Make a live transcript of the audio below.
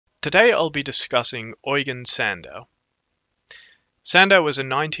Today I'll be discussing Eugen Sandow. Sandow was a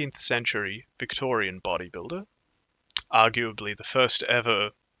 19th century Victorian bodybuilder, arguably the first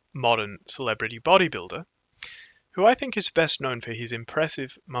ever modern celebrity bodybuilder, who I think is best known for his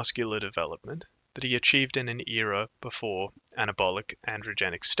impressive muscular development that he achieved in an era before anabolic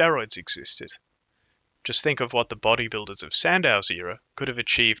androgenic steroids existed. Just think of what the bodybuilders of Sandow's era could have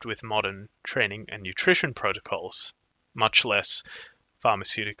achieved with modern training and nutrition protocols, much less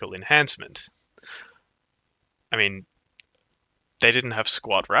pharmaceutical enhancement. I mean, they didn't have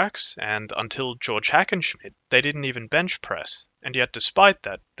squat racks, and until George Hackenschmidt, they didn't even bench press, and yet despite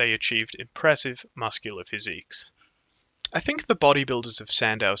that, they achieved impressive muscular physiques. I think the bodybuilders of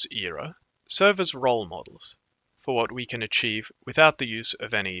Sandow's era serve as role models for what we can achieve without the use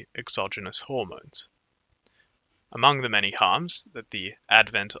of any exogenous hormones. Among the many harms that the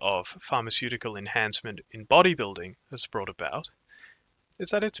advent of pharmaceutical enhancement in bodybuilding has brought about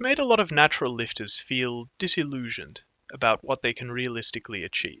is that it's made a lot of natural lifters feel disillusioned about what they can realistically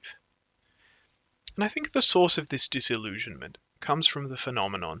achieve. And I think the source of this disillusionment comes from the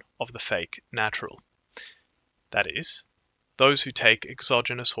phenomenon of the fake natural. That is, those who take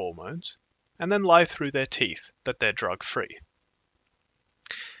exogenous hormones and then lie through their teeth that they're drug-free.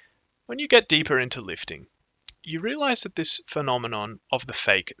 When you get deeper into lifting, you realize that this phenomenon of the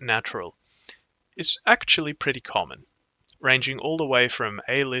fake natural is actually pretty common, ranging all the way from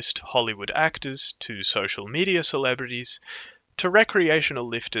A-list Hollywood actors to social media celebrities to recreational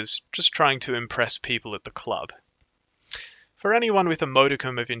lifters just trying to impress people at the club. For anyone with a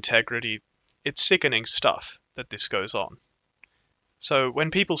modicum of integrity, it's sickening stuff that this goes on. So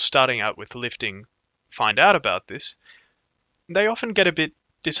when people starting out with lifting find out about this, they often get a bit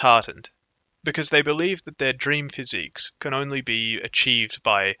disheartened because they believe that their dream physiques can only be achieved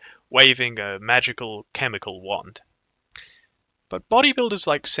by waving a magical chemical wand. But bodybuilders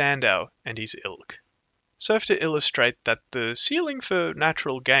like Sandow and his ilk serve to illustrate that the ceiling for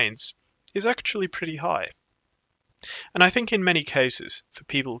natural gains is actually pretty high. And I think in many cases, for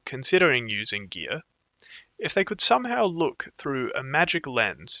people considering using gear, if they could somehow look through a magic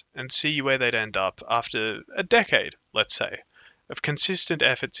lens and see where they'd end up after a decade, let's say, of consistent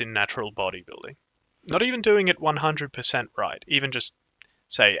efforts in natural bodybuilding, not even doing it 100% right, even just,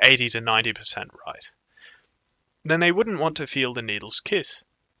 say, 80 to 90% right, then they wouldn't want to feel the needle's kiss.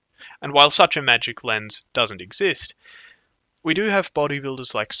 And while such a magic lens doesn't exist, we do have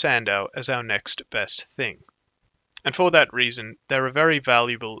bodybuilders like Sandow as our next best thing. And for that reason, they're a very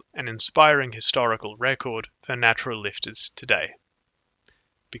valuable and inspiring historical record for natural lifters today.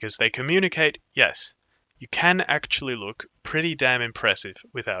 Because they communicate, yes, you can actually look pretty damn impressive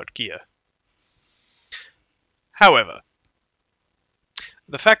without gear. However,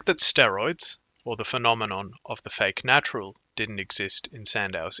 the fact that steroids, or the phenomenon of the fake natural, didn't exist in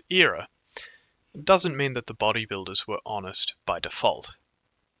Sandow's era, doesn't mean that the bodybuilders were honest by default.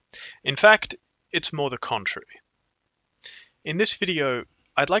 In fact, it's more the contrary. In this video,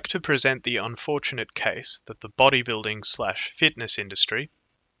 I'd like to present the unfortunate case that the bodybuilding/fitness industry,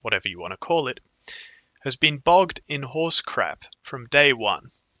 whatever you want to call it, has been bogged in horse crap from day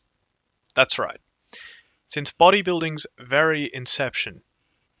one. That's right. Since bodybuilding's very inception,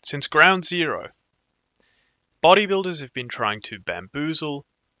 since ground zero, bodybuilders have been trying to bamboozle,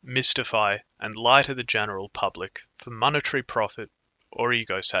 mystify, and lie to the general public for monetary profit or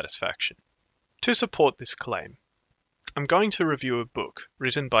ego satisfaction. To support this claim, I'm going to review a book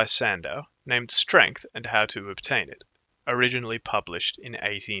written by Sandow named Strength and How to Obtain It, originally published in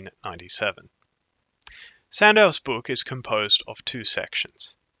 1897. Sandow's book is composed of two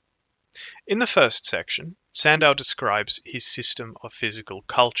sections. In the first section, Sandow describes his system of physical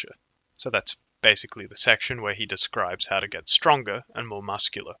culture, so that's basically the section where he describes how to get stronger and more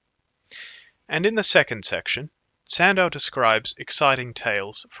muscular. And in the second section, Sandow describes exciting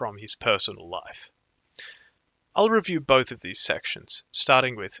tales from his personal life. I'll review both of these sections,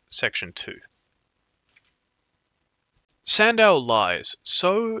 starting with section 2. Sandow lies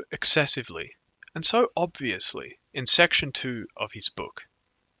so excessively and so obviously in section 2 of his book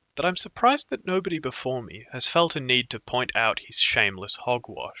that I'm surprised that nobody before me has felt a need to point out his shameless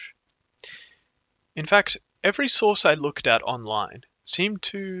hogwash. In fact, every source I looked at online seemed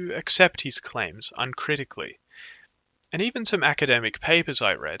to accept his claims uncritically, and even some academic papers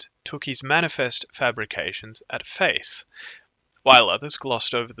I read took his manifest fabrications at face, while others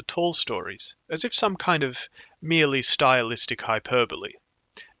glossed over the tall stories, as if some kind of merely stylistic hyperbole,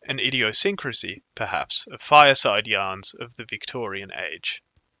 an idiosyncrasy, perhaps, of fireside yarns of the Victorian age.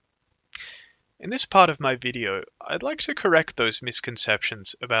 In this part of my video, I'd like to correct those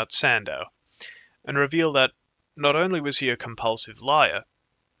misconceptions about Sandow, and reveal that not only was he a compulsive liar,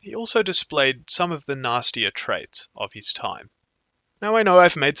 he also displayed some of the nastier traits of his time. Now I know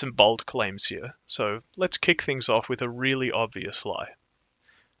I've made some bold claims here, so let's kick things off with a really obvious lie.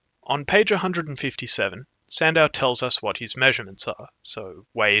 On page 157, Sandow tells us what his measurements are, so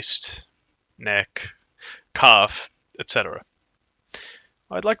waist, neck, calf, etc.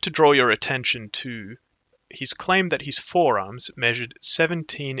 I'd like to draw your attention to his claim that his forearms measured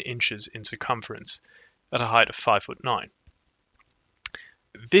 17 inches in circumference at a height of 5'9".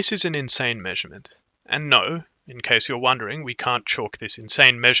 This is an insane measurement, and no, in case you're wondering, we can't chalk this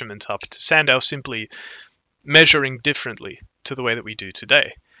insane measurement up to Sandow simply measuring differently to the way that we do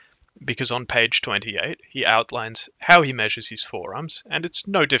today, because on page 28 he outlines how he measures his forearms, and it's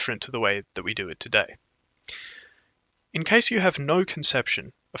no different to the way that we do it today. In case you have no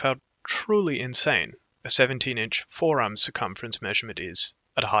conception of how truly insane a 17-inch forearm circumference measurement is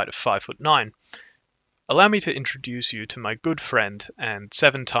at a height of 5'9", allow me to introduce you to my good friend and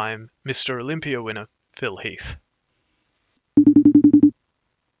 7-time Mr. Olympia winner, Phil Heath.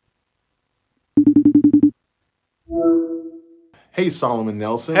 Hey, Solomon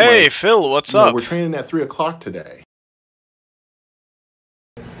Nelson. Hey, Phil, what's up? We're training at 3 o'clock today.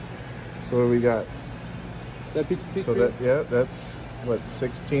 So what do we got? That beats the So that's what,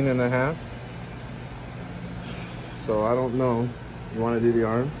 16 and a half? So I don't know. You want to do the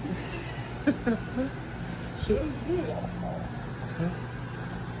arm?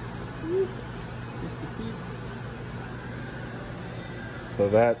 So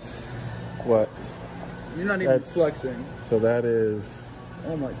that's what? You're not even flexing. So that is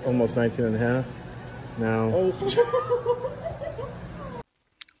Oh my God. almost 19 and a half. Now,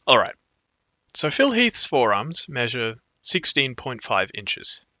 Alright, so Phil Heath's forearms measure 16.5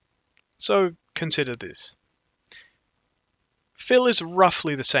 inches. So consider this. Phil is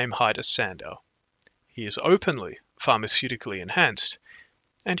roughly the same height as Sandow. He is openly pharmaceutically enhanced,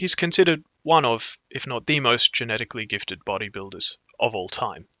 and he's considered one of, if not the most genetically gifted bodybuilders of all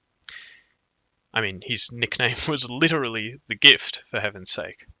time. I mean, his nickname was literally the gift, for heaven's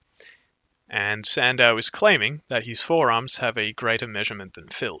sake. And Sandow is claiming that his forearms have a greater measurement than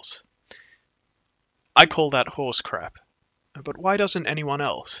Phil's. I call that horse crap. But why doesn't anyone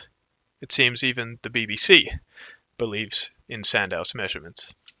else? It seems even the BBC believes in Sandow's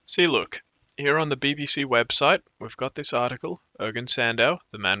measurements. See, look, here on the BBC website, we've got this article, Eugen Sandow,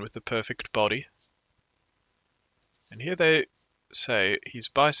 the man with the perfect body. And here they say his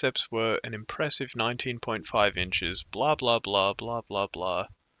biceps were an impressive 19.5 inches, blah blah blah blah blah blah.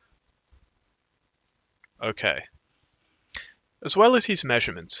 Okay. As well as his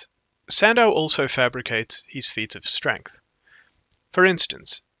measurements, Sandow also fabricates his feats of strength. For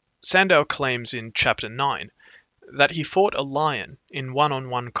instance, Sandow claims in Chapter 9 that he fought a lion in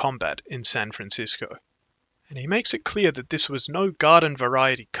one-on-one combat in San Francisco, and he makes it clear that this was no garden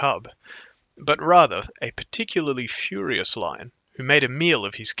variety cub, but rather a particularly furious lion who made a meal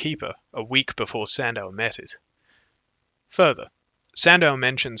of his keeper a week before Sandow met it. Further, Sandow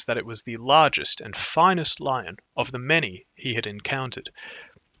mentions that it was the largest and finest lion of the many he had encountered,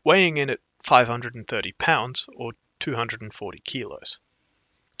 weighing in at 530 pounds or 240 kilos.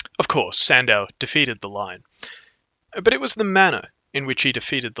 Of course, Sandow defeated the lion, but it was the manner in which he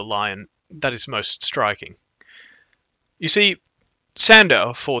defeated the lion that is most striking. You see,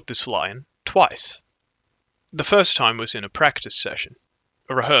 Sandow fought this lion twice. The first time was in a practice session,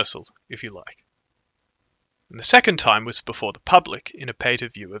 a rehearsal, if you like. And the second time was before the public in a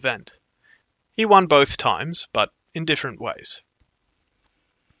pay-per-view event. He won both times, but in different ways.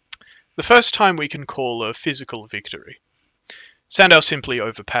 The first time we can call a physical victory. Sandow simply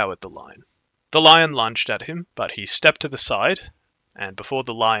overpowered the lion. The lion lunged at him, but he stepped to the side, and before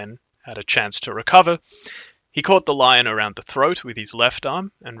the lion had a chance to recover, he caught the lion around the throat with his left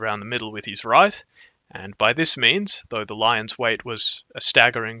arm and round the middle with his right, and by this means, though the lion's weight was a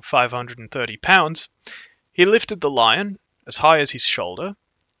staggering 530 pounds, he lifted the lion as high as his shoulder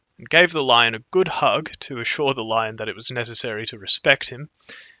and gave the lion a good hug to assure the lion that it was necessary to respect him,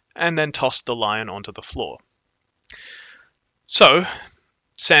 and then tossed the lion onto the floor. So,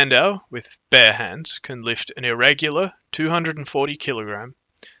 Sandow, with bare hands, can lift an irregular 240 kilogram,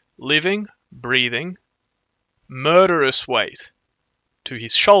 living, breathing, murderous weight to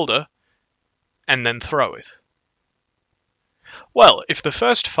his shoulder and then throw it. Well, if the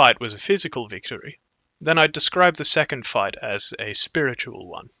first fight was a physical victory, then I'd describe the second fight as a spiritual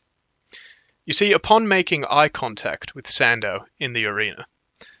one. You see, upon making eye contact with Sandow in the arena,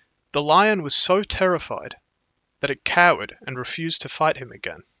 the lion was so terrified that it cowered and refused to fight him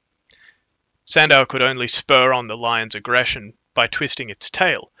again. Sandow could only spur on the lion's aggression by twisting its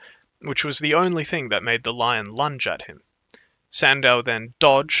tail, which was the only thing that made the lion lunge at him. Sandow then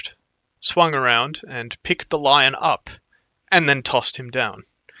dodged, swung around, and picked the lion up, and then tossed him down.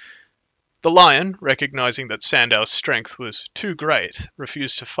 The lion, recognizing that Sandow's strength was too great,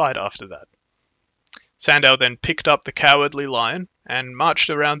 refused to fight after that. Sandow then picked up the cowardly lion and marched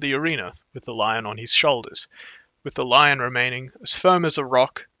around the arena with the lion on his shoulders, with the lion remaining as firm as a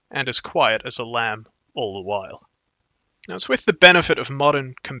rock and as quiet as a lamb all the while. Now, it's with the benefit of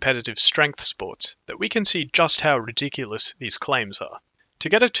modern competitive strength sports that we can see just how ridiculous these claims are. To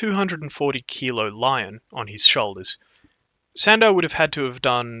get a 240-kilo lion on his shoulders, Sandow would have had to have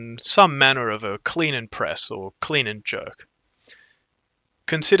done some manner of a clean and press or clean and jerk.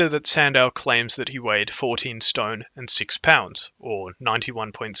 Consider that Sandow claims that he weighed 14 stone and 6 pounds, or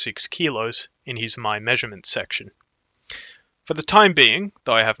 91.6 kilos, in his My Measurements section. For the time being,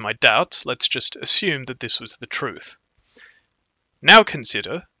 though I have my doubts, let's just assume that this was the truth. Now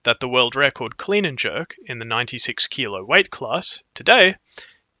consider that the world record clean and jerk in the 96 kilo weight class today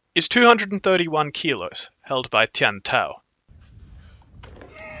is 231 kilos, held by Tian Tao.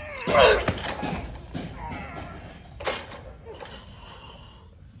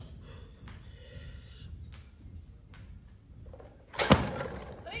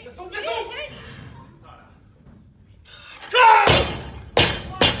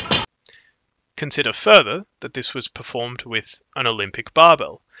 Consider further that this was performed with an Olympic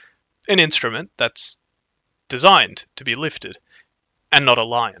barbell, an instrument that's designed to be lifted, and not a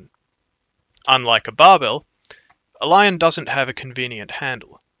lion. Unlike a barbell, a lion doesn't have a convenient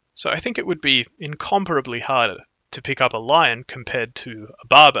handle, so I think it would be incomparably harder to pick up a lion compared to a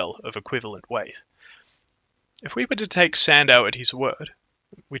barbell of equivalent weight. If we were to take Sandow at his word,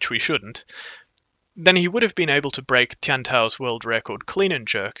 which we shouldn't, then he would have been able to break Tian Tao's world record clean and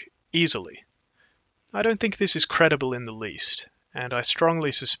jerk easily. I don't think this is credible in the least, and I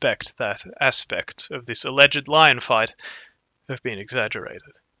strongly suspect that aspects of this alleged lion fight have been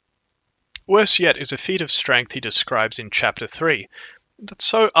exaggerated. Worse yet is a feat of strength he describes in Chapter 3 that's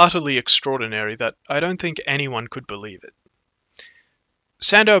so utterly extraordinary that I don't think anyone could believe it.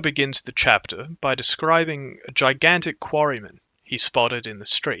 Sandow begins the chapter by describing a gigantic quarryman he spotted in the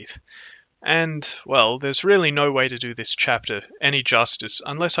street, and, well, there's really no way to do this chapter any justice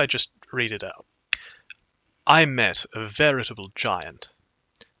unless I just read it out. I met a veritable giant.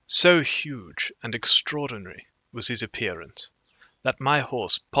 So huge and extraordinary was his appearance that my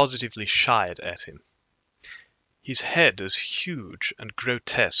horse positively shied at him. His head as huge and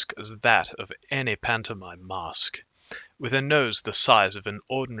grotesque as that of any pantomime mask, with a nose the size of an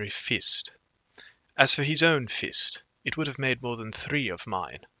ordinary fist. As for his own fist, it would have made more than 3 of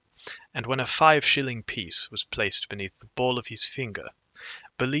mine, and when a 5-shilling piece was placed beneath the ball of his finger,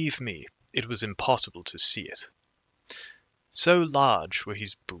 believe me, it was impossible to see it. So large were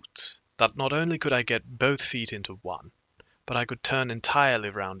his boots that not only could I get both feet into one, but I could turn entirely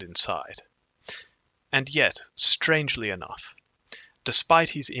round inside. And yet, strangely enough, despite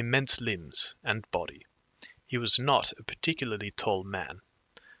his immense limbs and body, he was not a particularly tall man.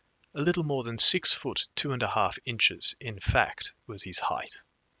 A little more than 6 foot 2.5 inches, in fact, was his height.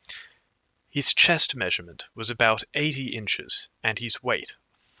 His chest measurement was about 80 inches, and his weight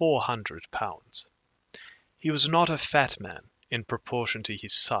 400 pounds. He was not a fat man in proportion to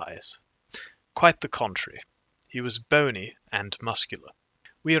his size. Quite the contrary. He was bony and muscular.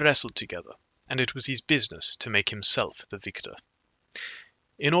 We wrestled together, and it was his business to make himself the victor.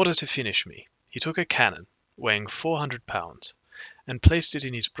 In order to finish me, he took a cannon weighing 400 pounds and placed it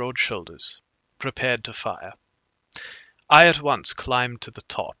in his broad shoulders, prepared to fire. I at once climbed to the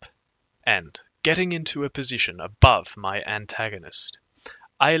top, and, getting into a position above my antagonist,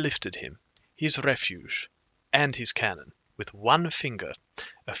 I lifted him, his refuge, and his cannon, with one finger,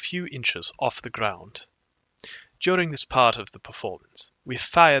 a few inches off the ground. During this part of the performance, we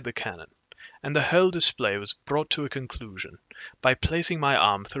fired the cannon, and the whole display was brought to a conclusion by placing my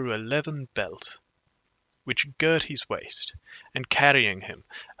arm through a leathern belt, which girt his waist, and carrying him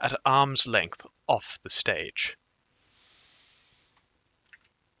at arm's length off the stage.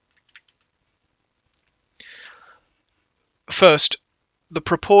 First, the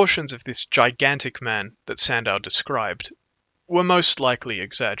proportions of this gigantic man that Sandow described were most likely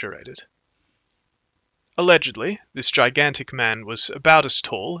exaggerated. Allegedly, this gigantic man was about as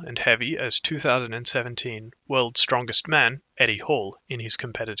tall and heavy as 2017 World's Strongest Man, Eddie Hall, in his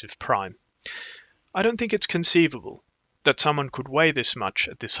competitive prime. I don't think it's conceivable that someone could weigh this much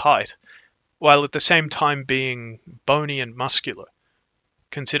at this height, while at the same time being bony and muscular,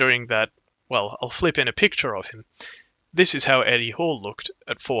 considering that, well, I'll flip in a picture of him. This is how Eddie Hall looked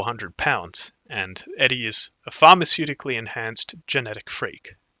at 400 pounds, and Eddie is a pharmaceutically enhanced genetic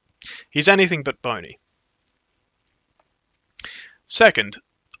freak. He's anything but bony. Second,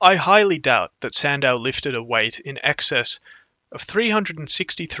 I highly doubt that Sandow lifted a weight in excess of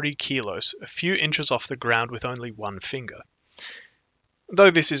 363 kilos a few inches off the ground with only one finger. Though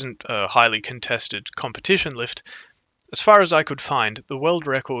this isn't a highly contested competition lift, as far as I could find, the world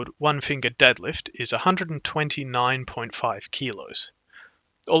record one-finger deadlift is 129.5 kilos.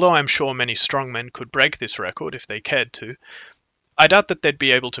 Although I'm sure many strongmen could break this record if they cared to, I doubt that they'd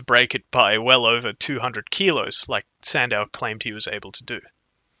be able to break it by well over 200 kilos, like Sandow claimed he was able to do.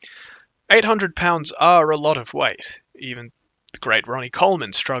 800 pounds are a lot of weight. Even the great Ronnie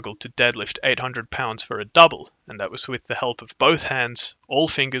Coleman struggled to deadlift 800 pounds for a double, and that was with the help of both hands, all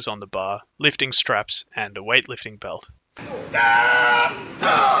fingers on the bar, lifting straps, and a weightlifting belt.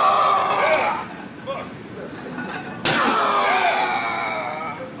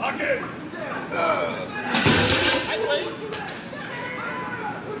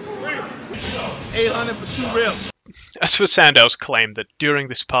 As for Sandow's claim that during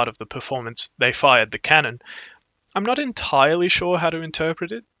this part of the performance they fired the cannon, I'm not entirely sure how to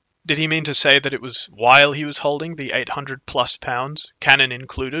interpret it. Did he mean to say that it was while he was holding the 800 plus pounds, cannon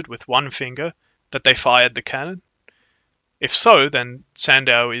included, with one finger, that they fired the cannon? If so, then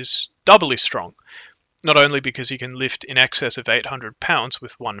Sandow is doubly strong, not only because he can lift in excess of 800 pounds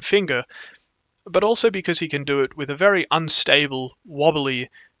with one finger, but also because he can do it with a very unstable, wobbly,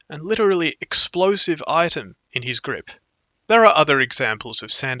 and literally explosive item in his grip. There are other examples of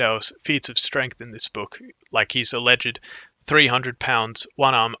Sandow's feats of strength in this book, like his alleged 300 pounds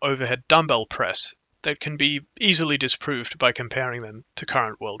one-arm overhead dumbbell press that can be easily disproved by comparing them to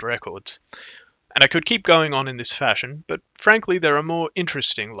current world records. And I could keep going on in this fashion, but frankly there are more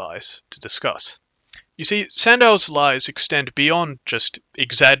interesting lies to discuss. You see, Sandow's lies extend beyond just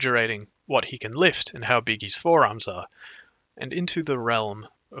exaggerating what he can lift and how big his forearms are, and into the realm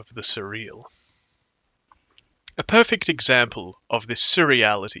of the surreal. A perfect example of this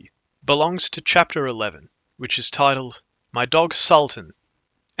surreality belongs to chapter 11, which is titled My Dog Sultan,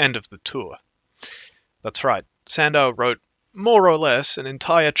 End of the Tour. That's right, Sandow wrote more or less an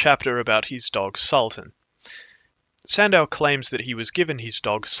entire chapter about his dog Sultan. Sandow claims that he was given his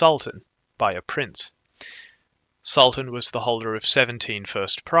dog Sultan by a prince. Sultan was the holder of 17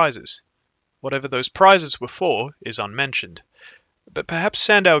 first prizes. Whatever those prizes were for is unmentioned, but perhaps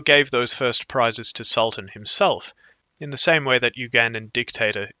Sandow gave those first prizes to Sultan himself, in the same way that Ugandan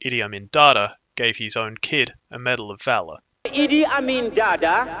dictator Idi Amin Dada gave his own kid a Medal of Valor. Idi Amin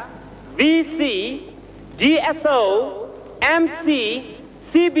Dada, VC, DSO, MC,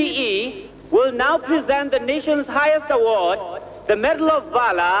 CBE will now present the nation's highest award, the Medal of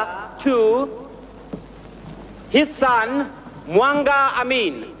Valor, to his son, Mwanga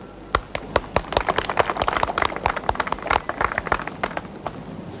Amin.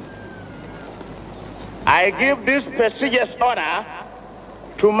 I give this prestigious honor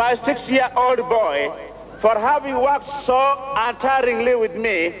to my 6-year-old boy for having worked so untiringly with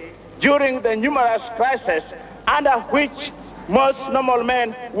me during the numerous crises under which most normal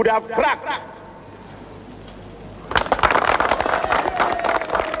men would have cracked.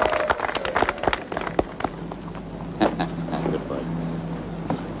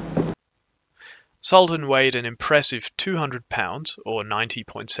 Sultan weighed an impressive 200 pounds, or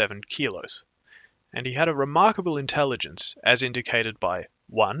 90.7 kilos, and he had a remarkable intelligence, as indicated by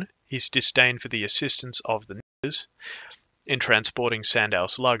 1. His disdain for the assistance of the niggers in transporting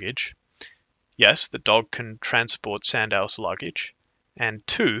Sandow's luggage. Yes, the dog can transport Sandow's luggage. And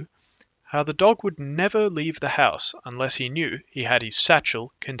 2. How the dog would never leave the house unless he knew he had his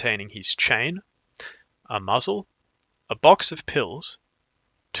satchel containing his chain, a muzzle, a box of pills,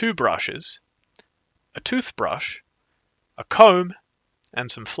 2 brushes, a toothbrush, a comb, and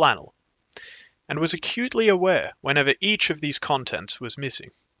some flannel, and was acutely aware whenever each of these contents was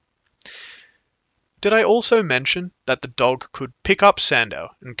missing. Did I also mention that the dog could pick up Sandow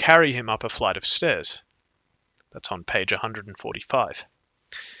and carry him up a flight of stairs? That's on page 145.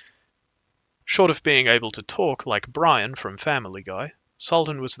 Short of being able to talk like Brian from Family Guy,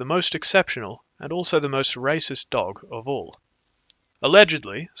 Sultan was the most exceptional and also the most racist dog of all.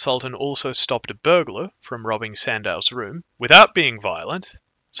 Allegedly, Sultan also stopped a burglar from robbing Sandow's room without being violent.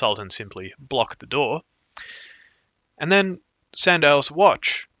 Sultan simply blocked the door. And then Sandow's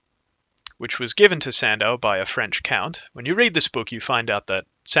watch, which was given to Sandow by a French count. When you read this book, you find out that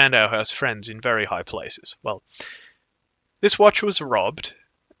Sandow has friends in very high places. Well, this watch was robbed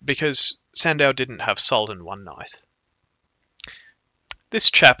because Sandow didn't have Sultan one night.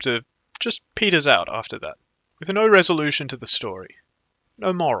 This chapter just peters out after that, with no resolution to the story.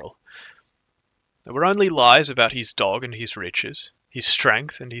 No moral. There were only lies about his dog and his riches, his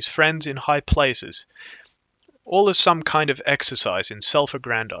strength and his friends in high places. all as some kind of exercise in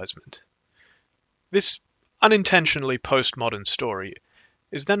self-aggrandizement. This unintentionally postmodern story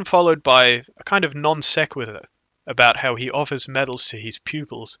is then followed by a kind of non sequitur about how he offers medals to his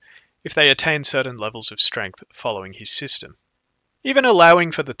pupils if they attain certain levels of strength following his system. Even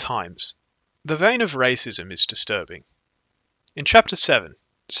allowing for the times, the vein of racism is disturbing. In Chapter 7,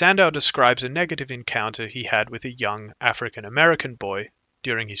 Sandow describes a negative encounter he had with a young African-American boy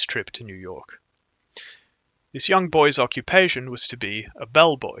during his trip to New York. This young boy's occupation was to be a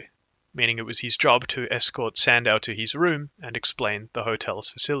bellboy, meaning it was his job to escort Sandow to his room and explain the hotel's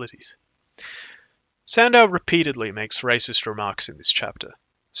facilities. Sandow repeatedly makes racist remarks in this chapter,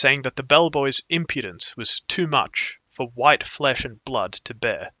 saying that the bellboy's impudence was too much for white flesh and blood to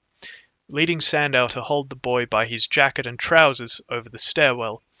bear, leading Sandow to hold the boy by his jacket and trousers over the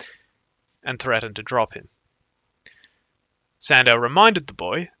stairwell and threaten to drop him. Sandow reminded the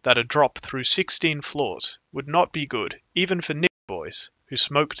boy that a drop through 16 floors would not be good even for nigger boys who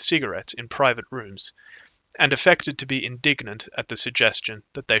smoked cigarettes in private rooms, and affected to be indignant at the suggestion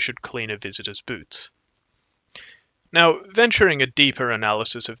that they should clean a visitor's boots. Now, venturing a deeper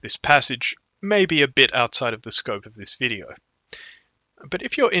analysis of this passage may be a bit outside of the scope of this video, but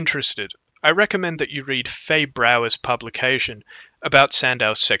if you're interested, I recommend that you read Fae Brauer's publication about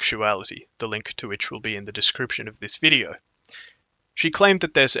Sandow's sexuality, the link to which will be in the description of this video. She claimed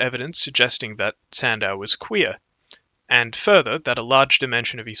that there's evidence suggesting that Sandow was queer, and further that a large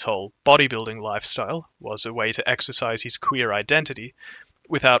dimension of his whole bodybuilding lifestyle was a way to exercise his queer identity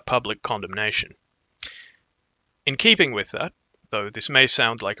without public condemnation. In keeping with that, though this may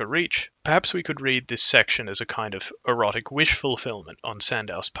sound like a reach, perhaps we could read this section as a kind of erotic wish fulfillment on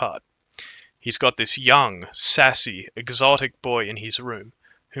Sandow's part. He's got this young, sassy, exotic boy in his room,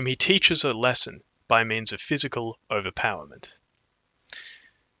 whom he teaches a lesson by means of physical overpowerment.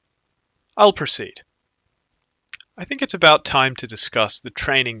 I'll proceed. I think it's about time to discuss the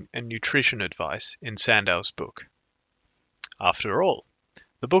training and nutrition advice in Sandow's book. After all,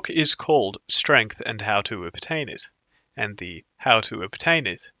 the book is called Strength and How to Obtain It, and the how to obtain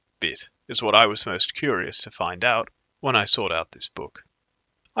it bit is what I was most curious to find out when I sought out this book.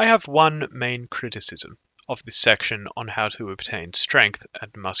 I have one main criticism of this section on how to obtain strength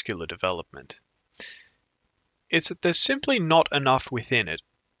and muscular development. It's that there's simply not enough within it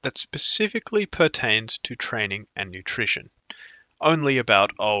that specifically pertains to training and nutrition. Only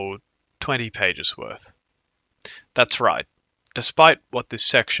about, 20 pages worth. That's right. Despite what this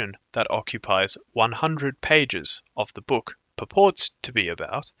section that occupies 100 pages of the book purports to be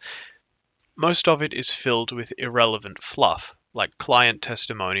about, most of it is filled with irrelevant fluff, like client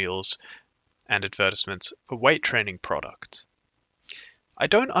testimonials and advertisements for weight training products. I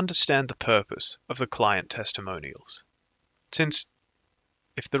don't understand the purpose of the client testimonials, since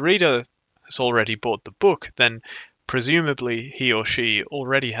if the reader has already bought the book, then presumably he or she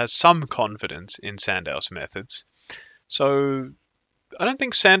already has some confidence in Sandow's methods. So I don't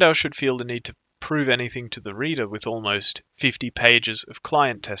think Sandow should feel the need to prove anything to the reader with almost 50 pages of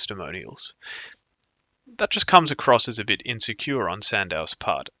client testimonials. That just comes across as a bit insecure on Sandow's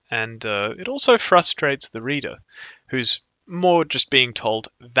part, and it also frustrates the reader, who's more just being told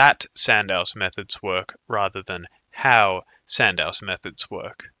that Sandow's methods work rather than how Sandow's methods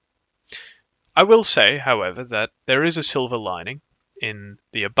work. I will say, however, that there is a silver lining in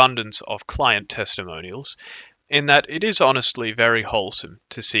the abundance of client testimonials, in that it is honestly very wholesome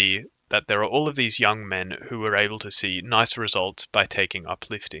to see that there are all of these young men who were able to see nice results by taking up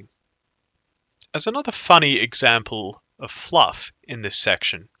lifting. As another funny example of fluff in this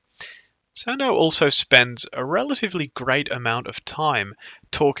section, Sandow also spends a relatively great amount of time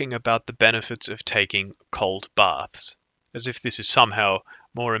talking about the benefits of taking cold baths, as if this is somehow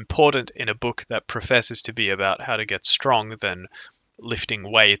more important in a book that professes to be about how to get strong than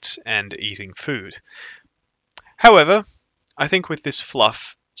lifting weights and eating food. However, I think with this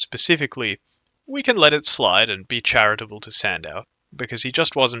fluff specifically, we can let it slide and be charitable to Sandow, because he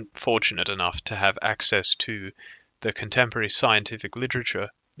just wasn't fortunate enough to have access to the contemporary scientific literature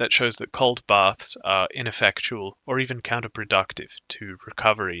that shows that cold baths are ineffectual or even counterproductive to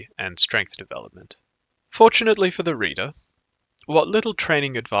recovery and strength development. Fortunately for the reader, what little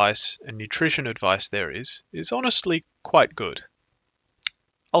training advice and nutrition advice there is honestly quite good.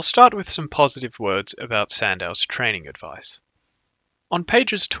 I'll start with some positive words about Sandow's training advice. On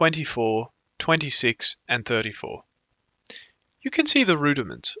pages 24, 26, and 34, you can see the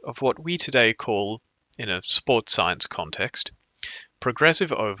rudiments of what we today call, in a sports science context,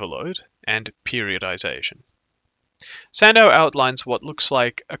 progressive overload and periodization. Sandow outlines what looks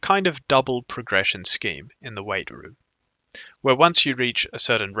like a kind of double progression scheme in the weight room, where once you reach a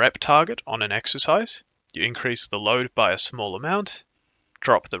certain rep target on an exercise, You increase the load by a small amount,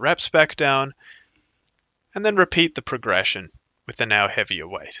 drop the reps back down, and then repeat the progression with the now heavier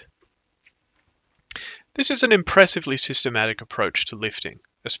weight. This is an impressively systematic approach to lifting,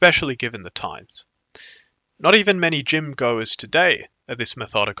 especially given the times. Not even many gym goers today are this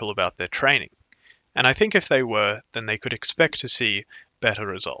methodical about their training, and I think if they were, then they could expect to see better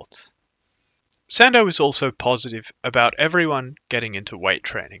results. Sandow is also positive about everyone getting into weight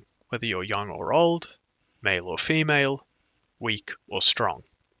training, whether you're young or old, male or female, weak or strong.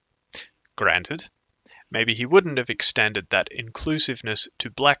 Granted, maybe he wouldn't have extended that inclusiveness to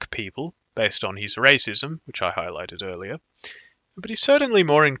black people based on his racism, which I highlighted earlier, but he's certainly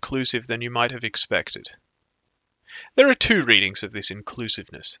more inclusive than you might have expected. There are two readings of this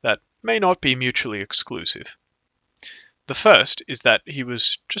inclusiveness that may not be mutually exclusive. The first is that he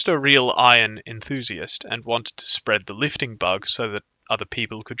was just a real iron enthusiast and wanted to spread the lifting bug so that other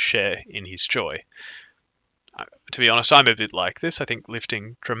people could share in his joy. To be honest, I'm a bit like this. I think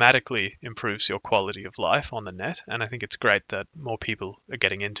lifting dramatically improves your quality of life on the net, and I think it's great that more people are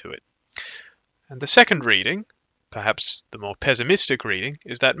getting into it. And the second reading, perhaps the more pessimistic reading,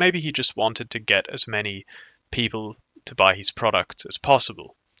 is that maybe he just wanted to get as many people to buy his products as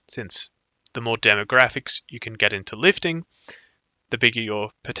possible, since the more demographics you can get into lifting, the bigger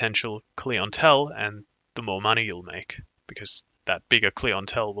your potential clientele and the more money you'll make, because that bigger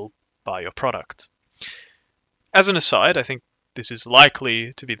clientele will buy your product. As an aside, I think this is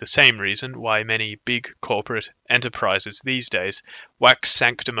likely to be the same reason why many big corporate enterprises these days wax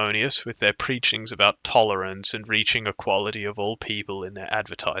sanctimonious with their preachings about tolerance and reaching equality of all people in their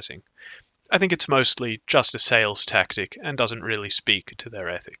advertising. I think it's mostly just a sales tactic and doesn't really speak to their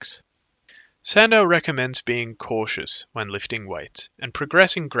ethics. Sandow recommends being cautious when lifting weights and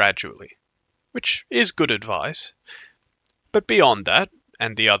progressing gradually, which is good advice. But beyond that,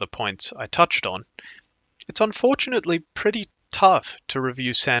 and the other points I touched on, it's unfortunately pretty tough to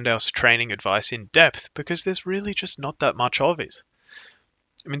review Sandow's training advice in depth because there's really just not that much of it.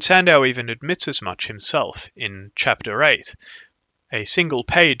 I mean, Sandow even admits as much himself in Chapter 8, a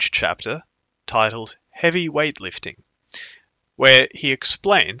single-page chapter titled Heavy Weightlifting, where he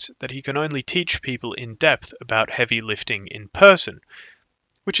explains that he can only teach people in depth about heavy lifting in person,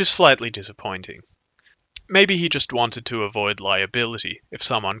 which is slightly disappointing. Maybe he just wanted to avoid liability if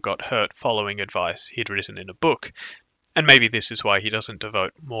someone got hurt following advice he'd written in a book, and maybe this is why he doesn't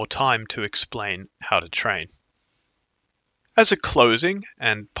devote more time to explain how to train. As a closing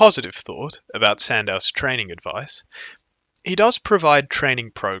and positive thought about Sandow's training advice, he does provide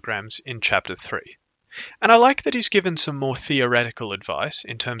training programs in Chapter 3. And I like that he's given some more theoretical advice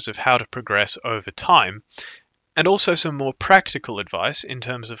in terms of how to progress over time, and also some more practical advice in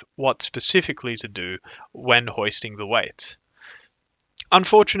terms of what specifically to do when hoisting the weights.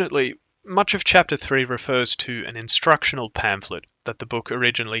 Unfortunately, much of Chapter 3 refers to an instructional pamphlet that the book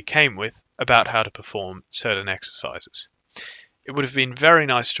originally came with about how to perform certain exercises. It would have been very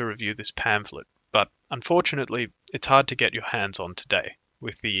nice to review this pamphlet, but unfortunately it's hard to get your hands on today,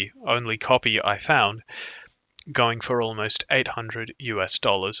 with the only copy I found going for almost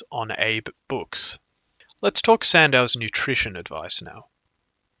 $800 on Abe Books. Let's talk Sandow's nutrition advice now.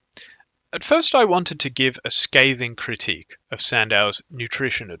 At first I wanted to give a scathing critique of Sandow's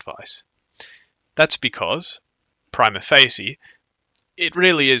nutrition advice. That's because, prima facie, it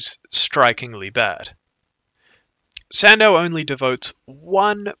really is strikingly bad. Sandow only devotes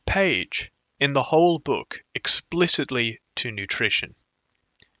one page in the whole book explicitly to nutrition,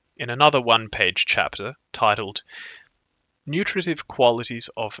 in another one-page chapter titled Nutritive Qualities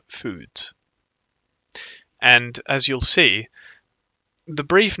of Foods. And as you'll see, the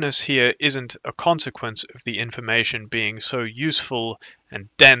briefness here isn't a consequence of the information being so useful and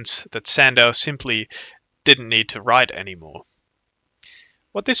dense that Sandow simply didn't need to write anymore.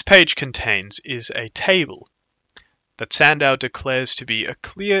 What this page contains is a table that Sandow declares to be a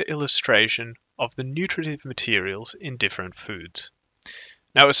clear illustration of the nutritive materials in different foods.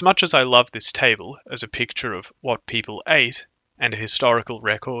 Now, as much as I love this table as a picture of what people ate and a historical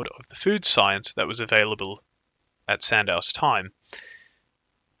record of the food science that was available at Sandow's time,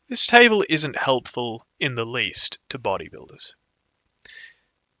 this table isn't helpful in the least to bodybuilders.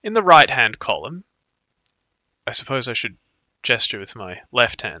 In the right-hand column, I suppose I should gesture with my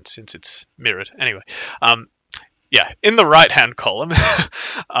left hand since it's mirrored. Anyway, in the right-hand column,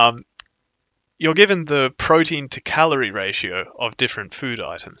 you're given the protein to calorie ratio of different food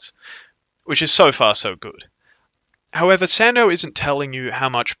items, which is so far so good. However, Sandow isn't telling you how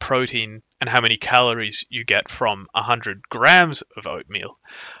much protein and how many calories you get from 100 grams of oatmeal.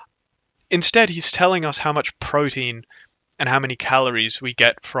 Instead, he's telling us how much protein and how many calories we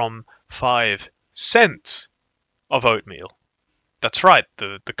get from 5 cents of oatmeal. That's right,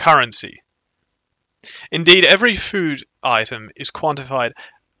 the currency. Indeed, every food item is quantified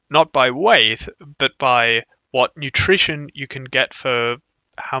not by weight, but by what nutrition you can get for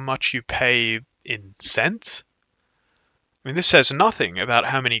how much you pay in cents. I mean, this says nothing about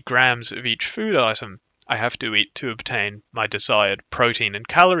how many grams of each food item I have to eat to obtain my desired protein and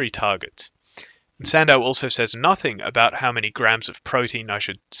calorie targets. And Sandow also says nothing about how many grams of protein I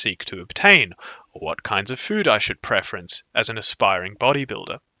should seek to obtain, or what kinds of food I should preference as an aspiring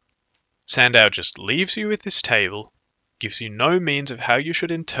bodybuilder. Sandow just leaves you with this table, gives you no means of how you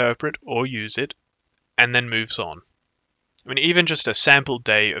should interpret or use it, and then moves on. I mean, even just a sample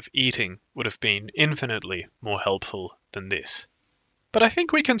day of eating would have been infinitely more helpful than this. But I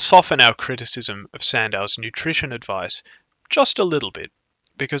think we can soften our criticism of Sandow's nutrition advice just a little bit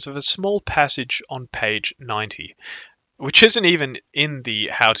because of a small passage on page 90, which isn't even in the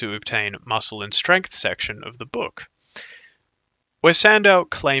How to Obtain Muscle and Strength section of the book, where Sandow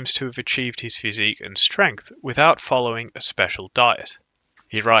claims to have achieved his physique and strength without following a special diet.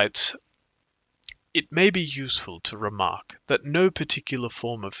 He writes, "It may be useful to remark that no particular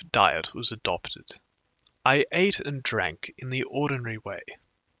form of diet was adopted. I ate and drank in the ordinary way.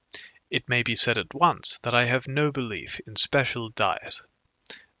 It may be said at once that I have no belief in special diet.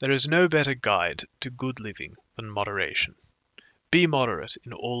 There is no better guide to good living than moderation. Be moderate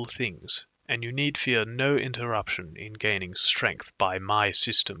in all things, and you need fear no interruption in gaining strength by my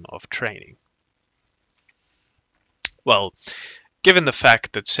system of training." Well, given the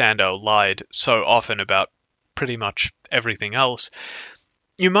fact that Sandow lied so often about pretty much everything else,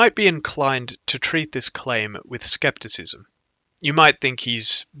 you might be inclined to treat this claim with skepticism. You might think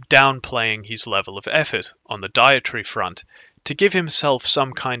he's downplaying his level of effort on the dietary front to give himself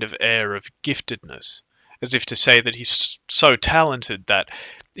some kind of air of giftedness, as if to say that he's so talented that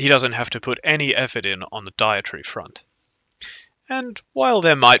he doesn't have to put any effort in on the dietary front. And while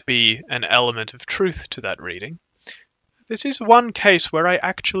there might be an element of truth to that reading, this is one case where I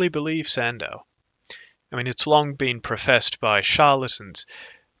actually believe Sandow. I mean, it's long been professed by charlatans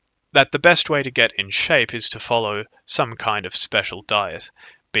that the best way to get in shape is to follow some kind of special diet,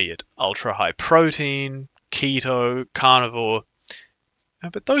 be it ultra-high protein, keto, carnivore.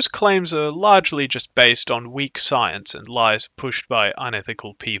 But those claims are largely just based on weak science and lies pushed by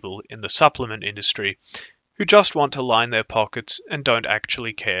unethical people in the supplement industry who just want to line their pockets and don't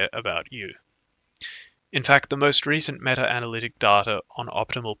actually care about you. In fact, the most recent meta-analytic data on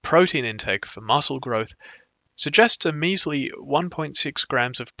optimal protein intake for muscle growth suggests a measly 1.6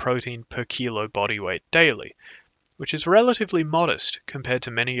 grams of protein per kilo body weight daily, which is relatively modest compared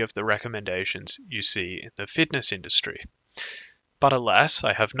to many of the recommendations you see in the fitness industry. But alas,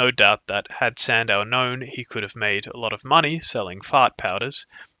 I have no doubt that had Sandow known he could have made a lot of money selling fart powders,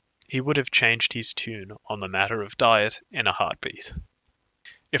 he would have changed his tune on the matter of diet in a heartbeat.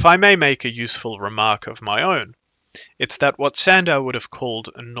 If I may make a useful remark of my own, it's that what Sandow would have called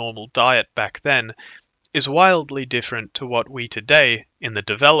a normal diet back then is wildly different to what we today, in the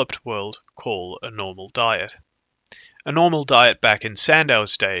developed world, call a normal diet. A normal diet back in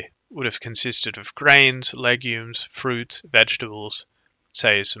Sandow's day would have consisted of grains, legumes, fruits, vegetables,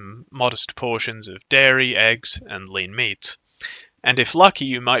 say some modest portions of dairy, eggs, and lean meats. And if lucky,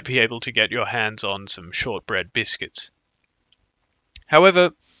 you might be able to get your hands on some shortbread biscuits. However,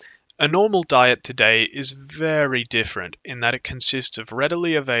 a normal diet today is very different in that it consists of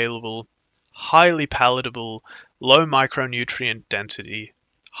readily available, highly palatable, low micronutrient density,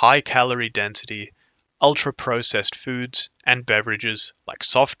 high calorie density, ultra-processed foods and beverages like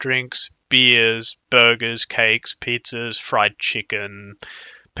soft drinks, beers, burgers, cakes, pizzas, fried chicken,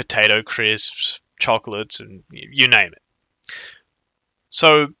 potato crisps, chocolates, and you name it.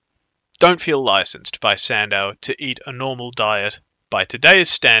 So, don't feel licensed by Sandow to eat a normal diet by today's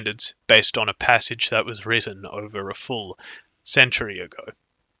standards based on a passage that was written over a full century ago.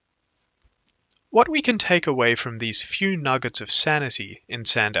 What we can take away from these few nuggets of sanity in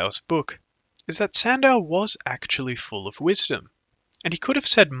Sandow's book is that Sandow was actually full of wisdom, and he could have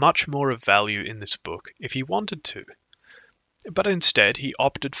said much more of value in this book if he wanted to. But instead he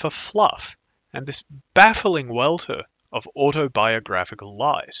opted for fluff and this baffling welter of autobiographical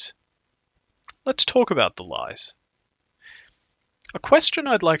lies. Let's talk about the lies. A question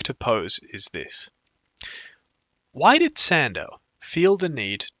I'd like to pose is this. Why did Sandow feel the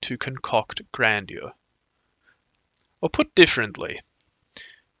need to concoct grandeur? Or put differently,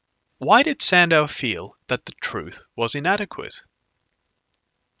 why did Sandow feel that the truth was inadequate?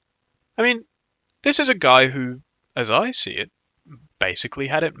 I mean, this is a guy who, as I see it, basically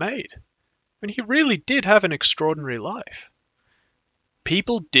had it made. I mean, he really did have an extraordinary life.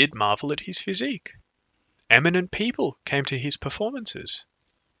 People did marvel at his physique. Eminent people came to his performances.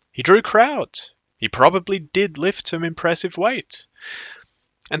 He drew crowds. He probably did lift some impressive weights.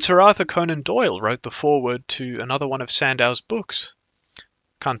 And Sir Arthur Conan Doyle wrote the foreword to another one of Sandow's books.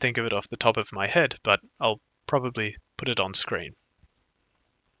 Can't think of it off the top of my head, but I'll probably put it on screen.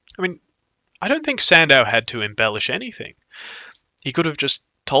 I mean, I don't think Sandow had to embellish anything. He could have just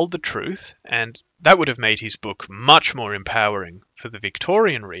told the truth, and that would have made his book much more empowering for the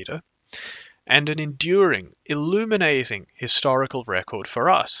Victorian reader, and an enduring, illuminating historical record for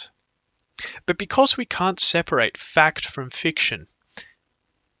us. But because we can't separate fact from fiction,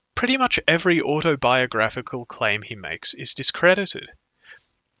 pretty much every autobiographical claim he makes is discredited.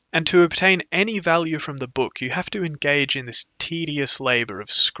 And to obtain any value from the book, you have to engage in this tedious labour of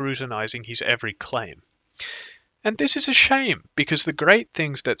scrutinizing his every claim. And this is a shame, because the great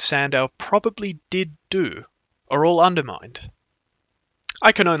things that Sandow probably did do are all undermined.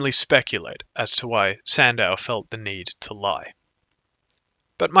 I can only speculate as to why Sandow felt the need to lie.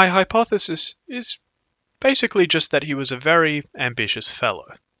 But my hypothesis is basically just that he was a very ambitious fellow.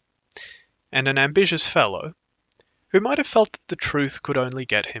 And an ambitious fellow who might have felt that the truth could only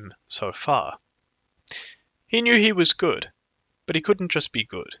get him so far. He knew he was good, but he couldn't just be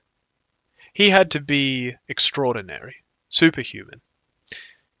good. He had to be extraordinary, superhuman.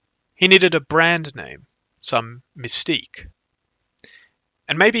 He needed a brand name, some mystique.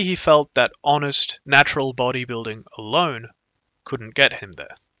 And maybe he felt that honest, natural bodybuilding alone couldn't get him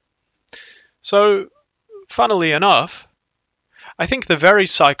there. So, funnily enough, I think the very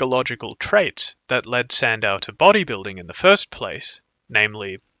psychological traits that led Sandow to bodybuilding in the first place,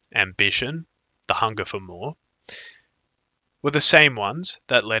 namely ambition, the hunger for more, were the same ones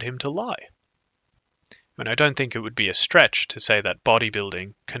that led him to lie. And I don't think it would be a stretch to say that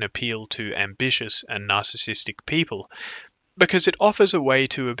bodybuilding can appeal to ambitious and narcissistic people because it offers a way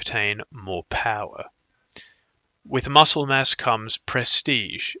to obtain more power. With muscle mass comes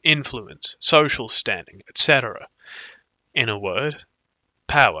prestige, influence, social standing, etc. In a word,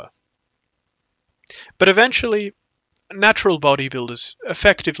 power. But eventually, natural bodybuilders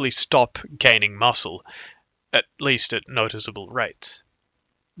effectively stop gaining muscle, at least at noticeable rates.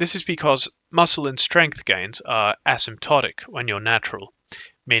 This is because muscle and strength gains are asymptotic when you're natural,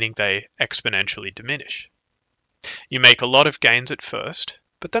 meaning they exponentially diminish. You make a lot of gains at first,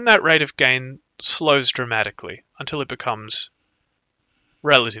 but then that rate of gain slows dramatically until it becomes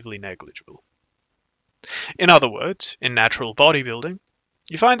relatively negligible. In other words, in natural bodybuilding,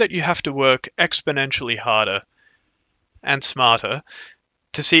 you find that you have to work exponentially harder and smarter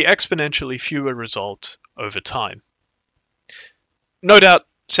to see exponentially fewer results over time. No doubt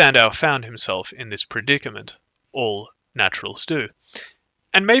Sandow found himself in this predicament. All naturals do.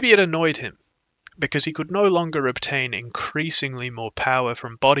 And maybe it annoyed him, because he could no longer obtain increasingly more power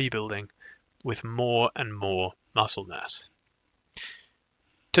from bodybuilding with more and more muscle mass.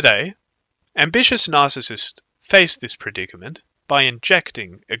 Today, ambitious narcissists face this predicament by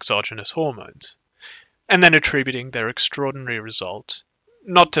injecting exogenous hormones, and then attributing their extraordinary results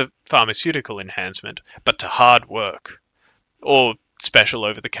not to pharmaceutical enhancement, but to hard work, or special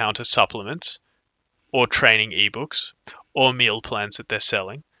over-the-counter supplements, or training ebooks, or meal plans that they're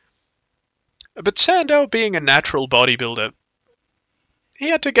selling. But Sandow, being a natural bodybuilder, he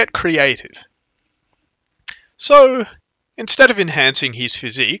had to get creative. So, instead of enhancing his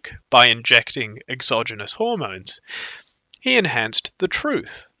physique by injecting exogenous hormones, he enhanced the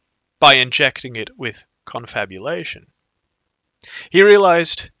truth by injecting it with confabulation. He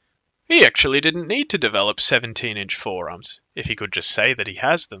realized he actually didn't need to develop 17-inch forearms if he could just say that he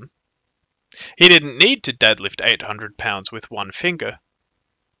has them. He didn't need to deadlift 800 pounds with one finger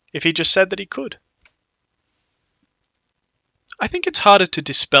if he just said that he could. I think it's harder to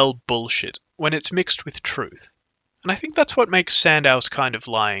dispel bullshit when it's mixed with truth, and I think that's what makes Sandow's kind of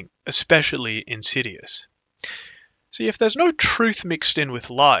lying especially insidious. See, if there's no truth mixed in with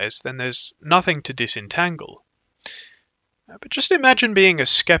lies, then there's nothing to disentangle. But just imagine being a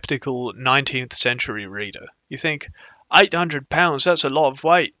skeptical 19th century reader. You think, 800 pounds, that's a lot of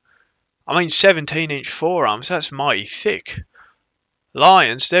weight. I mean, 17-inch forearms, that's mighty thick.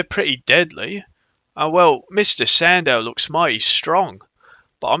 Lions, they're pretty deadly. Well, Mr. Sandow looks mighty strong,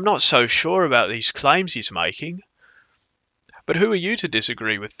 but I'm not so sure about these claims he's making. But who are you to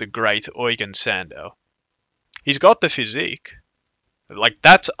disagree with the great Eugen Sandow? He's got the physique. Like,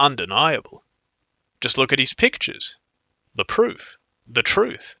 that's undeniable. Just look at his pictures. The proof. The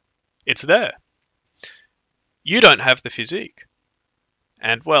truth. It's there. You don't have the physique.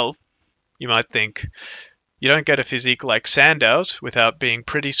 And, well, you might think, you don't get a physique like Sandow's without being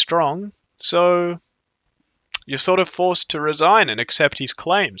pretty strong, so You're sort of forced to resign and accept his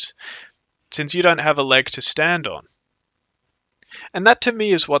claims, since you don't have a leg to stand on. And that to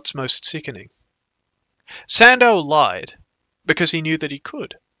me is what's most sickening. Sandow lied because he knew that he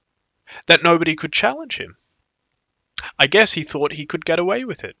could, that nobody could challenge him. I guess he thought he could get away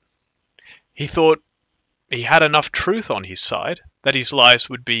with it. He thought he had enough truth on his side that his lies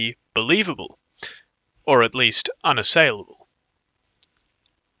would be believable, or at least unassailable.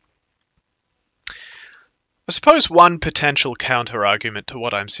 I suppose one potential counter-argument to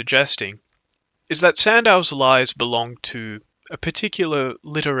what I'm suggesting is that Sandow's lies belong to a particular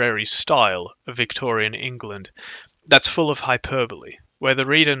literary style of Victorian England that's full of hyperbole, where the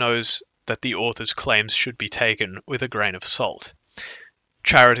reader knows that the author's claims should be taken with a grain of salt.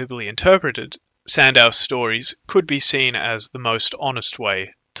 Charitably interpreted, Sandow's stories could be seen as the most honest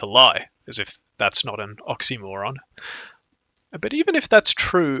way to lie, as if that's not an oxymoron. But even if that's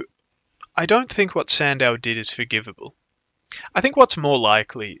true, I don't think what Sandow did is forgivable. I think what's more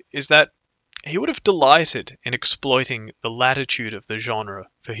likely is that he would have delighted in exploiting the latitude of the genre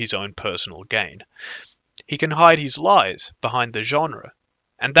for his own personal gain. He can hide his lies behind the genre,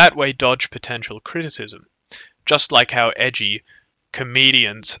 and that way dodge potential criticism, just like how edgy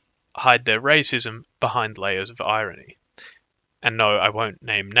comedians hide their racism behind layers of irony. And no, I won't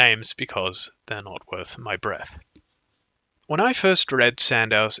name names because they're not worth my breath. When I first read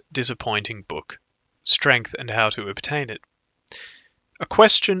Sandow's disappointing book, Strength and How to Obtain It, a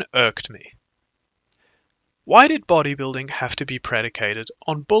question irked me. Why did bodybuilding have to be predicated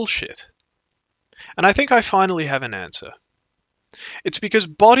on bullshit? And I think I finally have an answer. It's because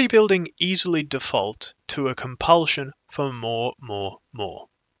bodybuilding easily defaults to a compulsion for more.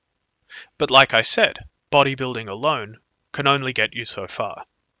 But like I said, bodybuilding alone can only get you so far.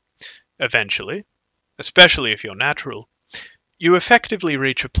 Eventually, especially if you're natural, you effectively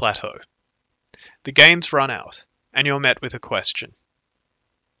reach a plateau. The gains run out, and you're met with a question.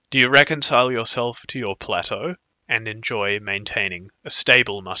 Do you reconcile yourself to your plateau and enjoy maintaining a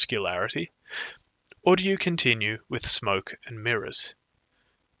stable muscularity? Or do you continue with smoke and mirrors?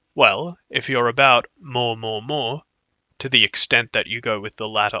 Well, if you're about more, to the extent that you go with the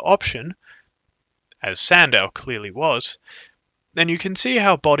latter option, as Sandow clearly was, then you can see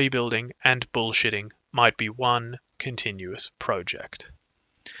how bodybuilding and bullshitting might be one continuous project.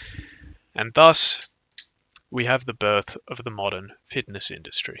 And thus, we have the birth of the modern fitness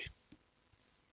industry.